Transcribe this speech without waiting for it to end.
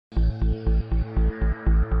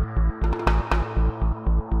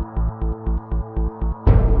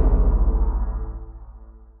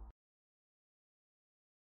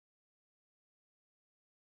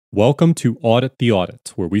Welcome to Audit the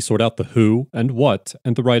Audit, where we sort out the who and what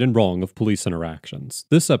and the right and wrong of police interactions.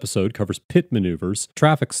 This episode covers pit maneuvers,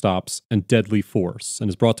 traffic stops, and deadly force, and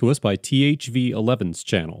is brought to us by THV11's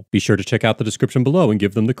channel. Be sure to check out the description below and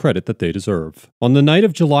give them the credit that they deserve. On the night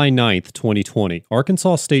of July 9th, 2020,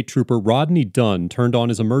 Arkansas State Trooper Rodney Dunn turned on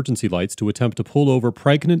his emergency lights to attempt to pull over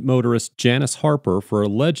pregnant motorist Janice Harper for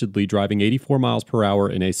allegedly driving 84 miles per hour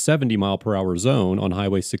in a 70 mile per hour zone on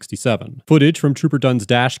Highway 67. Footage from Trooper Dunn's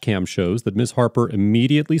dash cam shows that Ms. Harper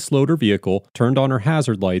immediately slowed her vehicle, turned on her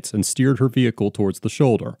hazard lights, and steered her vehicle towards the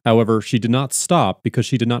shoulder. However, she did not stop because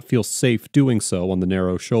she did not feel safe doing so on the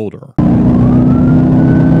narrow shoulder.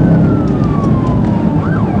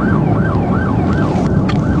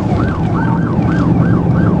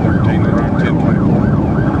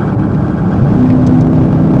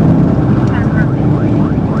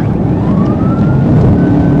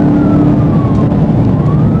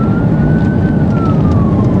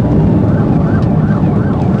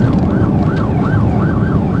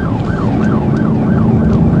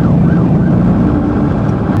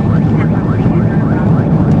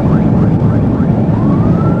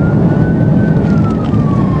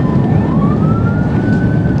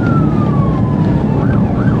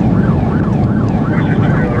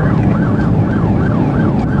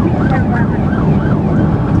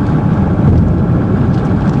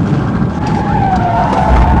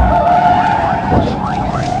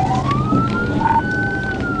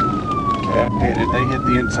 They hit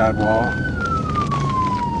the inside wall.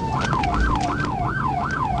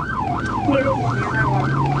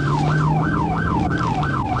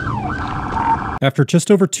 After just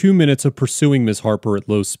over 2 minutes of pursuing Ms. Harper at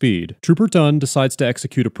low speed, Trooper Dunn decides to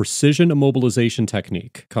execute a precision immobilization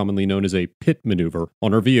technique, commonly known as a pit maneuver,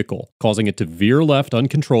 on her vehicle, causing it to veer left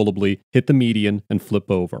uncontrollably, hit the median, and flip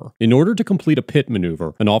over. In order to complete a pit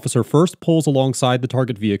maneuver, an officer first pulls alongside the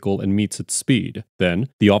target vehicle and meets its speed. Then,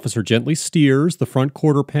 the officer gently steers the front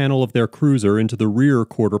quarter panel of their cruiser into the rear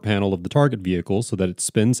quarter panel of the target vehicle so that it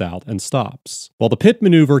spins out and stops. While the pit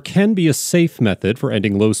maneuver can be a safe method for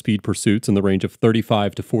ending low-speed pursuits in the range of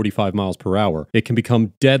 35 to 45 miles per hour, it can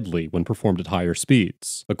become deadly when performed at higher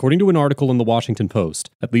speeds. According to an article in the Washington Post,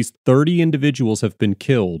 at least 30 individuals have been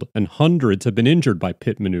killed and hundreds have been injured by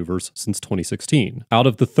pit maneuvers since 2016. Out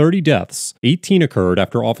of the 30 deaths, 18 occurred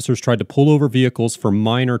after officers tried to pull over vehicles for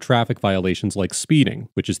minor traffic violations like speeding,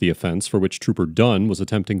 which is the offense for which Trooper Dunn was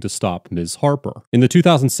attempting to stop Ms. Harper. In the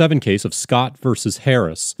 2007 case of Scott versus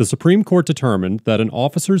Harris, the Supreme Court determined that an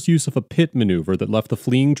officer's use of a pit maneuver that left the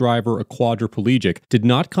fleeing driver a quadriplegic did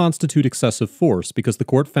not constitute excessive force because the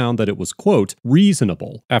court found that it was, quote,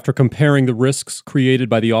 reasonable, after comparing the risks created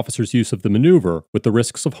by the officer's use of the maneuver with the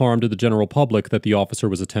risks of harm to the general public that the officer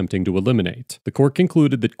was attempting to eliminate. The court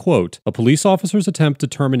concluded that, quote, a police officer's attempt to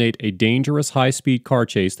terminate a dangerous high-speed car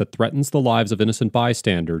chase that threatens the lives of innocent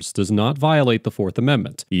bystanders does not violate the Fourth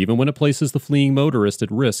Amendment, even when it places the fleeing motorist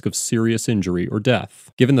at risk of serious injury or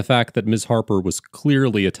death. Given the fact that Ms. Harper was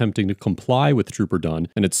clearly attempting to comply with Trooper Dunn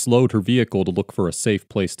and had slowed her vehicle to look for a safe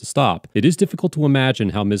place to stop, it is difficult to imagine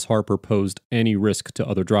how Ms. Harper posed any risk to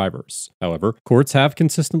other drivers. However, courts have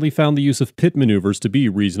consistently found the use of pit maneuvers to be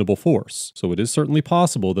reasonable force, so it is certainly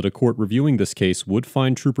possible that a court reviewing this case would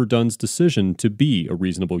find Trooper Dunn's decision to be a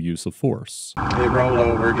reasonable use of force. They rolled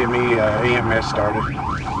over, get me EMS started.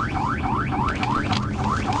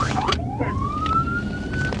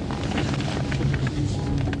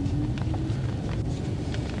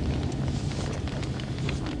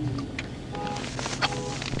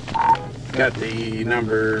 Got the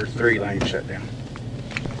number 3 lane shut down.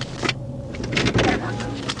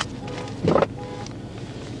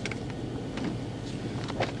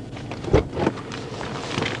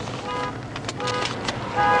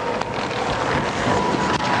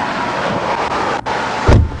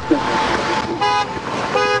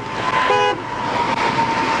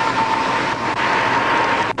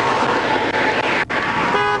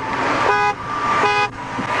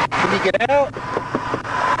 Can you get out?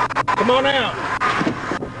 Come on out.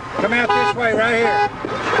 Come out this way, right here.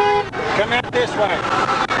 Come out this way.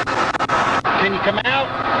 Can you come out?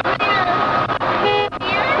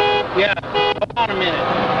 Yeah, hold on a minute.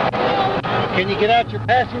 Can you get out your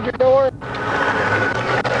passenger door?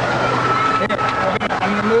 Here,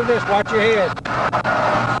 I'm gonna move this, watch your head.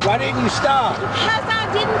 Why didn't you stop? Because I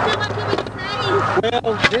didn't feel like it was safe.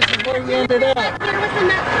 Well, this is where you ended up. There was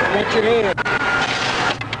enough. Watch your head.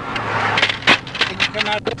 Come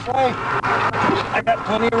out this way. I got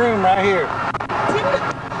plenty of room right here.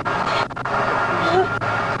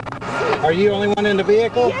 Are you the only one in the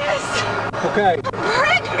vehicle? Yes. Okay.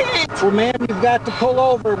 I'm pregnant. Well, ma'am, you've got to pull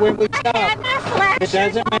over when we I stop. had my flashers It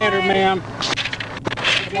doesn't matter, on. ma'am.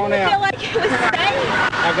 Come on didn't out. feel like it was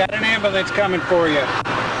safe. I've got an ambulance coming for you.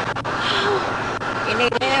 You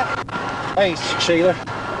need help? Hey, Sheila.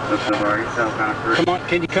 Come on,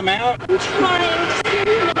 can you come out? I'm trying.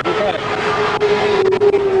 Okay.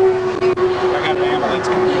 I got an ambulance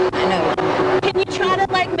coming. I know. Can you try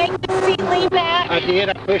to like make the seat lean back? I did.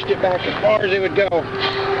 I pushed it back as far as it would go.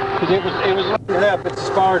 Because it was lifted up. It's as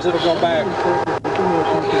far as it'll go back.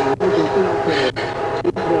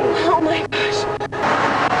 Oh my gosh. I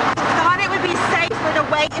thought it would be safer to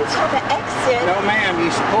wait until the exit. No, ma'am. You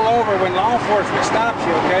pull over when law enforcement stops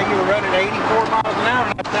you, okay? You were running 84 miles an hour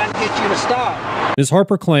and I'm trying to get you to stop. Ms.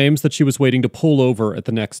 Harper claims that she was waiting to pull over at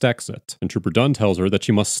the next exit, and Trooper Dunn tells her that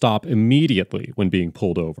she must stop immediately when being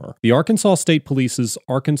pulled over. The Arkansas State Police's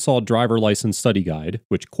Arkansas Driver License Study Guide,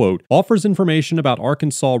 which, quote, offers information about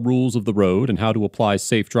Arkansas rules of the road and how to apply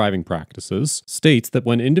safe driving practices, states that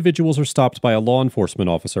when individuals are stopped by a law enforcement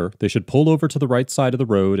officer, they should pull over to the right side of the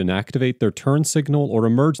road and activate their turn signal or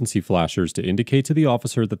emergency flashers to indicate to the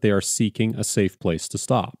officer that they are seeking a safe place to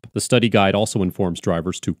stop. The study guide also informs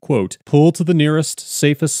drivers to, quote, pull to the nearest,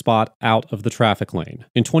 safest spot out of the traffic lane.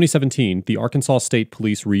 In 2017, the Arkansas State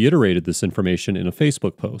Police reiterated this information in a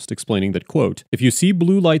Facebook post, explaining that, quote, if you see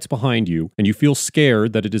blue lights behind you and you feel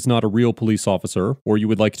scared that it is not a real police officer, or you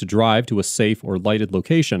would like to drive to a safe or lighted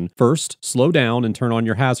location, first, slow down and turn on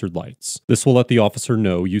your hazard lights. This will let the officer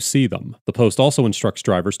know you see them. The post also instructs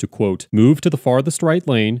drivers to, quote, move to the farthest right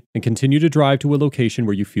lane and continue to drive to a location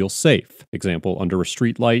where you feel safe. Example, under a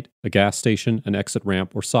street light, a gas station, an exit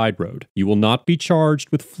ramp, or side road. You will not be charged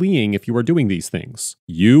with fleeing if you are doing these things.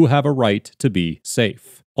 You have a right to be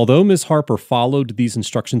safe. Although Ms. Harper followed these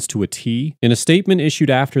instructions to a T, in a statement issued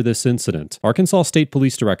after this incident, Arkansas State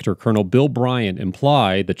Police Director Colonel Bill Bryant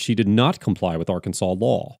implied that she did not comply with Arkansas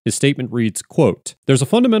law. His statement reads, quote, there's a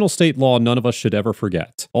fundamental state law none of us should ever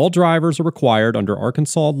forget. All drivers are required under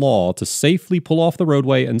Arkansas law to safely pull off the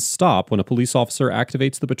roadway and stop when a police officer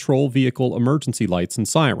activates the patrol vehicle emergency lights and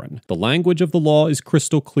siren. The language of the law is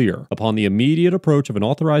crystal clear. Upon the immediate approach of an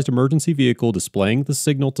authorized emergency vehicle displaying the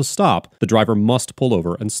signal to stop, the driver must pull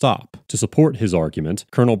over and stop. To support his argument,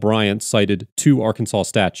 Colonel Bryant cited two Arkansas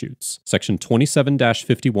statutes, Section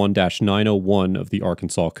 27-51-901 of the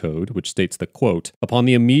Arkansas Code, which states that, quote, upon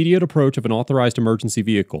the immediate approach of an authorized emergency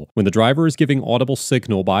vehicle, when the driver is giving audible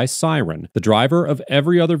signal by siren, the driver of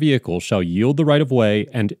every other vehicle shall yield the right of way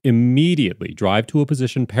and immediately drive to a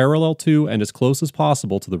position parallel to and as close as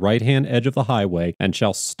possible to the right-hand edge of the highway and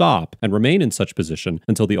shall stop and remain in such position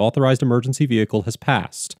until the authorized emergency vehicle has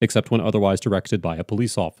passed, except when otherwise directed by a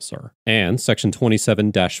police officer. And Section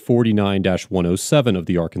 27-49-107 of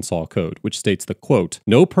the Arkansas Code, which states that, quote,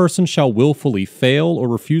 no person shall willfully fail or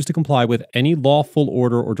refuse to comply with any lawful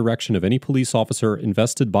order or direction of any police officer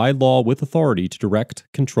invested by law with authority to direct,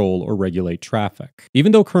 control, or regulate traffic.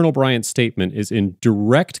 Even though Colonel Bryant's statement is in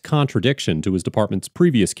direct contradiction to his department's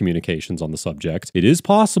previous communications on the subject, it is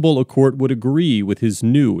possible a court would agree with his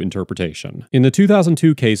new interpretation. In the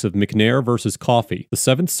 2002 case of McNair versus Coffey, the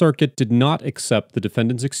Seventh Circuit did not accept the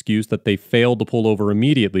defendant's excuse that they failed to pull over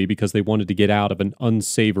immediately because they wanted to get out of an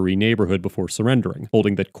unsavory neighborhood before surrendering,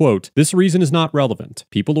 holding that, quote, this reason is not relevant.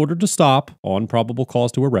 People ordered to stop, on probable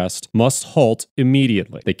cause to arrest, must halt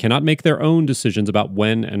immediately. They cannot make their own decisions about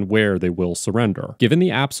when and where they will surrender. Given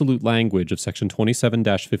the absolute language of Section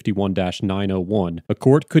 27-51-901, a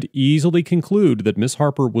court could easily conclude that Ms.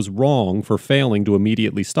 Harper was wrong for failing to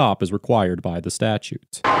immediately stop as required by the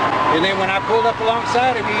statute. And then when I pulled up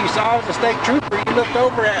alongside of you, you saw I was a state trooper, you looked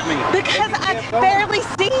over at me. Because I could barely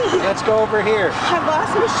see. Let's go over here. I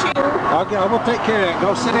lost my shoe. Okay, I will take care of that.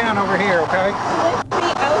 Go sit down over here, okay? Lift me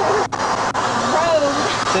over the road.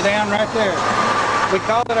 Sit down right there. We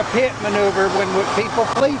call it a pit maneuver when people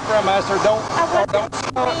flee from us or don't stop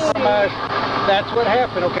from us. That's what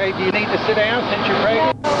happened, okay? Do you need to sit down since you're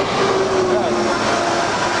pregnant?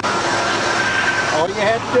 All you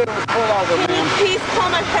had to do was pull over, Can you ma'am. please call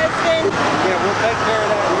my husband? Yeah, we'll take care of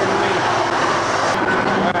that here in a minute.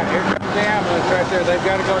 All right, here comes the ambulance right there. They've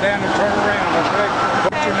got to go down and turn around, okay?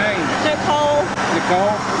 What's your name? Nicole.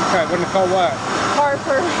 Nicole? Okay, well, Nicole what?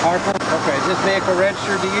 Harper. Harper? Okay, is this vehicle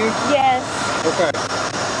registered to you? Yes. Okay.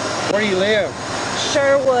 Where do you live?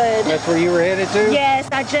 Sherwood. That's where you were headed to? Yes,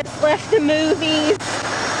 I just left the movies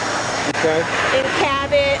Okay. in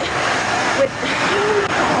Cabot with...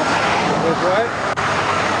 With what?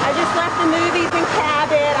 I just left the movies in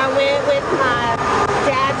Cabot. I went with my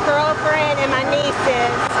dad's girlfriend and my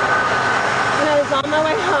nieces. And I was on my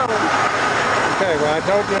way home. Okay, well, I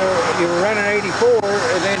told you you were running 84,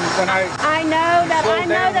 and then when I know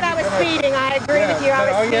that I was speeding. I agree with you. I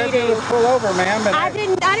was all you had to do speeding. was pull over, ma'am. I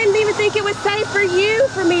didn't even think it was safe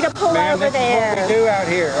for me to pull over this there. is what we do out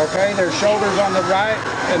here, okay? There's shoulders on the right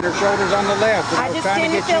and there's shoulders on the left. I just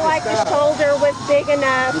didn't feel like the shoulder was big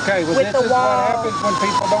enough with this the is wall. what happens when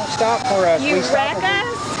people don't stop for us. You wreck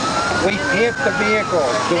us? We hit the vehicle.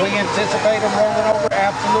 Do we anticipate them rolling over?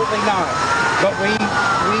 Absolutely not. But we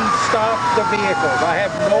stop the vehicles. I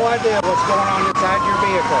have no idea what's going on inside your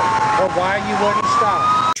vehicle or why you wouldn't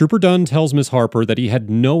stop. Trooper Dunn tells Ms. Harper that he had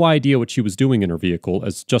no idea what she was doing in her vehicle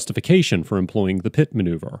as justification for employing the pit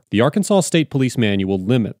maneuver. The Arkansas State Police Manual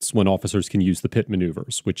limits when officers can use the pit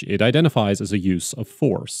maneuvers, which it identifies as a use of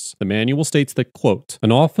force. The manual states that, quote,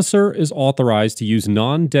 an officer is authorized to use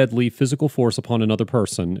non-deadly physical force upon another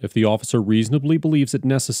person if the officer reasonably believes it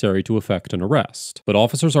necessary to effect an arrest. But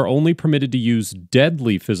officers are only permitted to use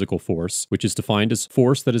deadly physical force, which is defined as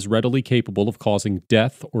force that is readily capable of causing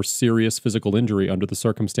death or serious physical injury under the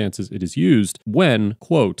circumstances it is used, when,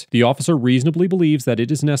 quote, the officer reasonably believes that it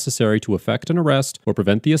is necessary to effect an arrest or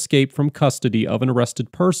prevent the escape from custody of an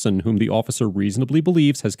arrested person whom the officer reasonably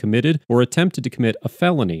believes has committed or attempted to commit a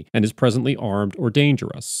felony and is presently armed or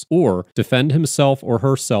dangerous, or defend himself or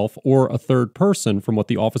herself or a third person from what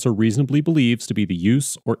the officer reasonably believes to be the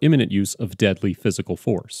use or imminent use of deadly physical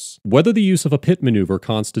force. Whether the use of a pit maneuver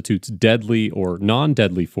constitutes deadly or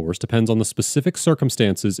non-deadly force depends on the specific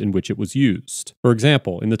circumstances in which it was used. For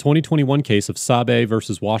example, in the 2021 case of Sabe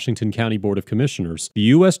versus Washington County Board of Commissioners, the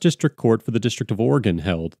U.S. District Court for the District of Oregon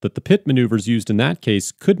held that the pit maneuvers used in that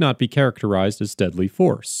case could not be characterized as deadly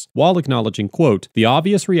force, while acknowledging, quote, the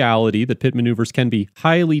obvious reality that pit maneuvers can be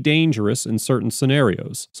highly dangerous in certain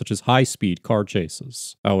scenarios, such as high-speed car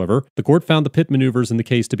chases. However, the court found the pit maneuvers in the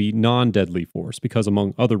case to be non-deadly force because,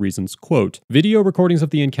 among other reasons, quote, video recordings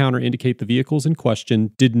of the encounter indicate the vehicles in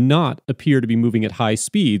question did not appear to be moving at high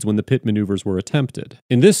speeds when the pit maneuvers were attempted.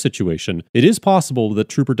 In this situation, it is possible that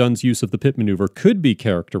Trooper Dunn's use of the pit maneuver could be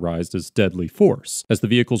characterized as deadly force, as the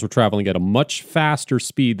vehicles were traveling at a much faster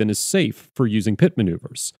speed than is safe for using pit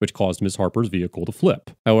maneuvers, which caused Ms. Harper's vehicle to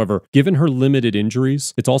flip. However, given her limited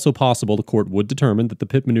injuries, it's also possible the court would determine that the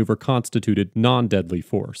pit maneuver constituted non-deadly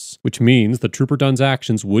force, which means that Trooper Dunn's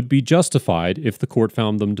actions would be justified if the court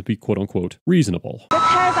found them to be quote-unquote reasonable.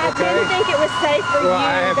 Because I didn't think it was safe for you.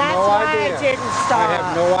 That's why I didn't stop. I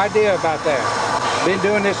have no idea about that. Been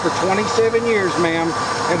doing this for 27 years, ma'am,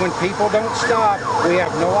 and when people don't stop, we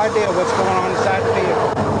have no idea what's going on inside the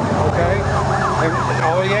vehicle, okay? And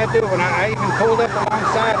all you had to do, when I even pulled up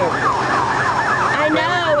alongside of it. I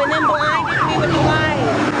know, and then blinded me with the light.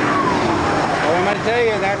 Well, I'm going to tell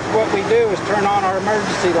you, that's what we do is turn on our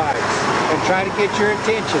emergency lights and try to get your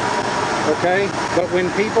attention, okay? But when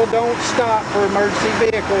people don't stop for emergency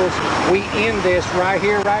vehicles, we end this right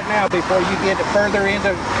here, right now, before you get further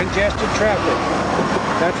into congested traffic.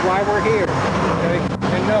 That's why we're here, okay?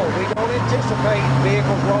 And no, we don't anticipate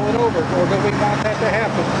vehicles rolling over, or do we want that to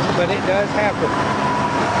happen, but it does happen,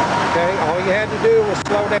 okay? All you had to do was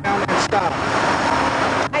slow down and stop.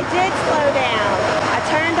 I did slow down. I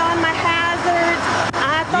turned on my hazards.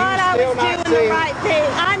 I thought I was doing the right thing.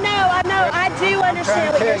 I know. I do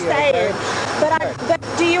understand what you're saying. Okay? But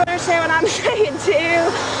do you understand what I'm saying too?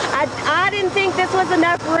 I didn't think this was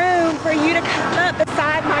enough room for you to come up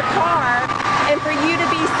beside my car and for you to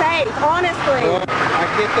be safe, honestly. Well, I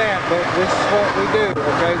get that, but this is what we do,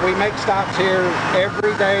 okay? We make stops here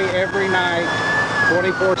every day, every night,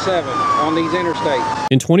 24/7 on these interstates.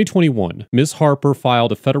 In 2021, Ms. Harper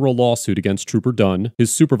filed a federal lawsuit against Trooper Dunn,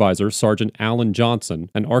 his supervisor, Sergeant Alan Johnson,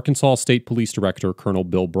 and Arkansas State Police Director Colonel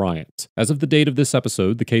Bill Bryant. As of the date of this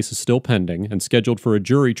episode, the case is still pending and scheduled for a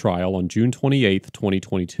jury trial on June 28,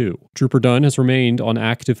 2022. Trooper Dunn has remained on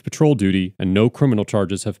active patrol duty, and no criminal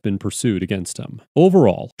charges have been pursued against him.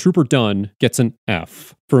 Overall, Trooper Dunn gets an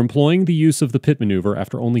F for employing the use of the pit maneuver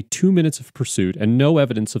after only 2 minutes of pursuit and no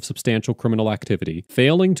evidence of substantial criminal activity,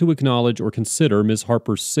 failing to acknowledge or consider Ms.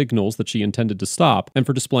 Harper's signals that she intended to stop, and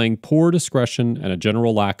for displaying poor discretion and a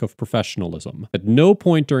general lack of professionalism. At no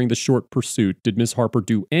point during the short pursuit did Ms. Harper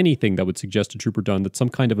do anything that would suggest to Trooper Dunn that some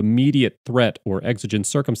kind of immediate threat or exigent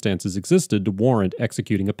circumstances existed to warrant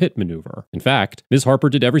executing a pit maneuver. In fact, Ms. Harper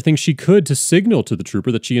did everything she could to signal to the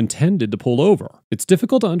trooper that she intended to pull over. It's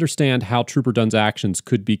difficult to understand how Trooper Dunn's actions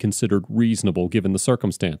could be considered reasonable given the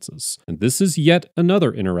circumstances. And this is yet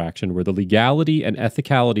another interaction where the legality and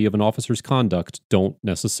ethicality of an officer's officer's conduct don't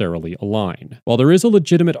necessarily align. While there is a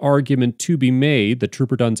legitimate argument to be made that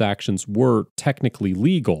Trooper Dunn's actions were technically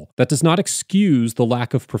legal, that does not excuse the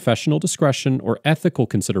lack of professional discretion or ethical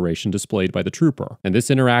consideration displayed by the trooper. And this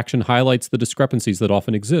interaction highlights the discrepancies that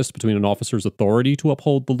often exist between an officer's authority to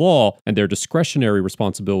uphold the law and their discretionary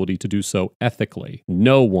responsibility to do so ethically.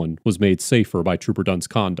 No one was made safer by Trooper Dunn's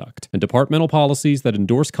conduct, and departmental policies that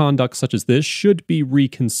endorse conduct such as this should be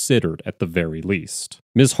reconsidered at the very least.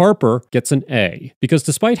 Ms. Harper gets an A, because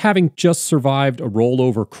despite having just survived a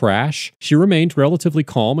rollover crash, she remained relatively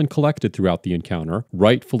calm and collected throughout the encounter,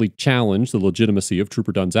 rightfully challenged the legitimacy of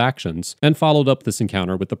Trooper Dunn's actions, and followed up this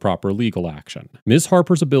encounter with the proper legal action. Ms.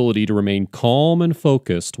 Harper's ability to remain calm and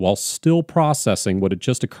focused while still processing what had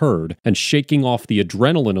just occurred and shaking off the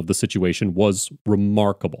adrenaline of the situation was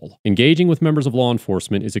remarkable. Engaging with members of law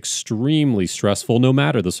enforcement is extremely stressful no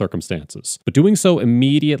matter the circumstances, but doing so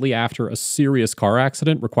immediately after a serious car accident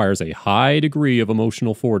requires a high degree of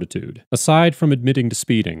emotional fortitude. Aside from admitting to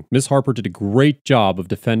speeding, Ms. Harper did a great job of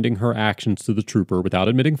defending her actions to the trooper without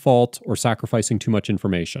admitting fault or sacrificing too much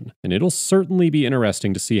information, and it'll certainly be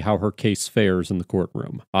interesting to see how her case fares in the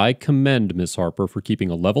courtroom. I commend Ms. Harper for keeping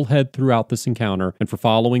a level head throughout this encounter and for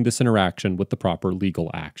following this interaction with the proper legal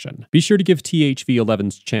action. Be sure to give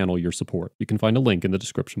THV11's channel your support. You can find a link in the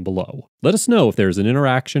description below. Let us know if there's an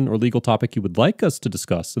interaction or legal topic you would like us to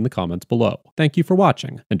discuss in the comments below. Thank you for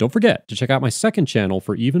watching, and don't forget to check out my second channel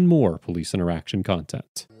for even more police interaction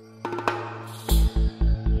content.